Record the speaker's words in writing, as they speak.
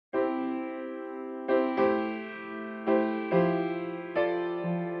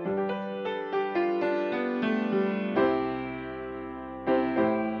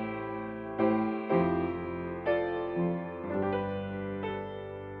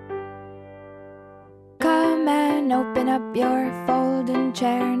and open up your folding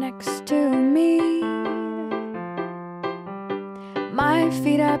chair next to me. My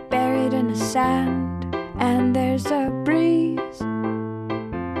feet are buried in the sand, and there's a breeze.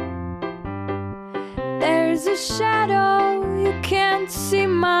 There's a shadow, you can't see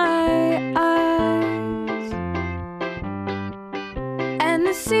my eyes. And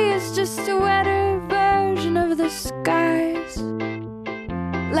the sea is just a wetter version of the skies.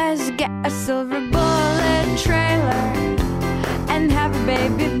 Let's get a silver bullet trailer and have a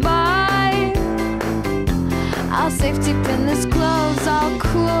baby boy. I'll safety pin his clothes all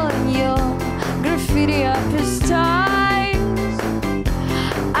cool, and you'll graffiti up his ties.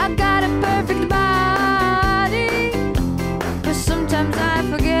 I got a perfect body, but sometimes I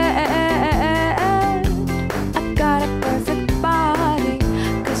forget. I got a perfect body,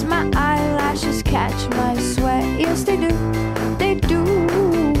 'cause my eyelashes catch my sweat. Yes, they do, they do.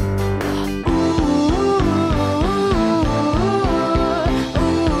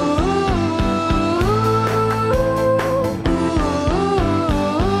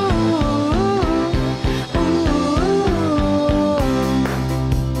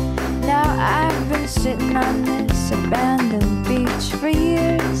 Sitting on this abandoned beach for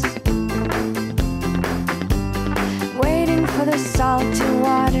years, waiting for the salty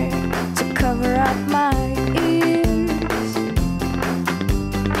water to cover up my ears.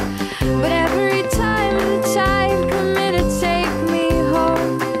 But every time the tide come in to take me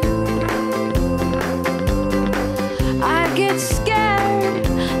home, I get scared.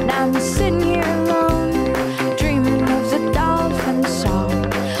 Now I'm sitting here alone, dreaming of the dolphin song.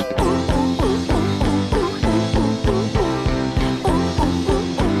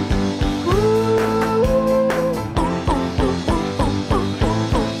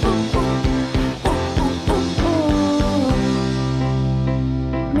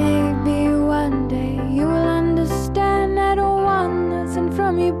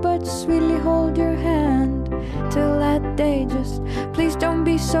 But sweetly hold your hand till that day. Just please don't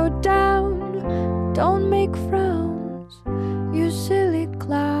be so down, don't make frowns, you silly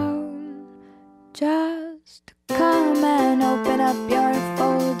clown.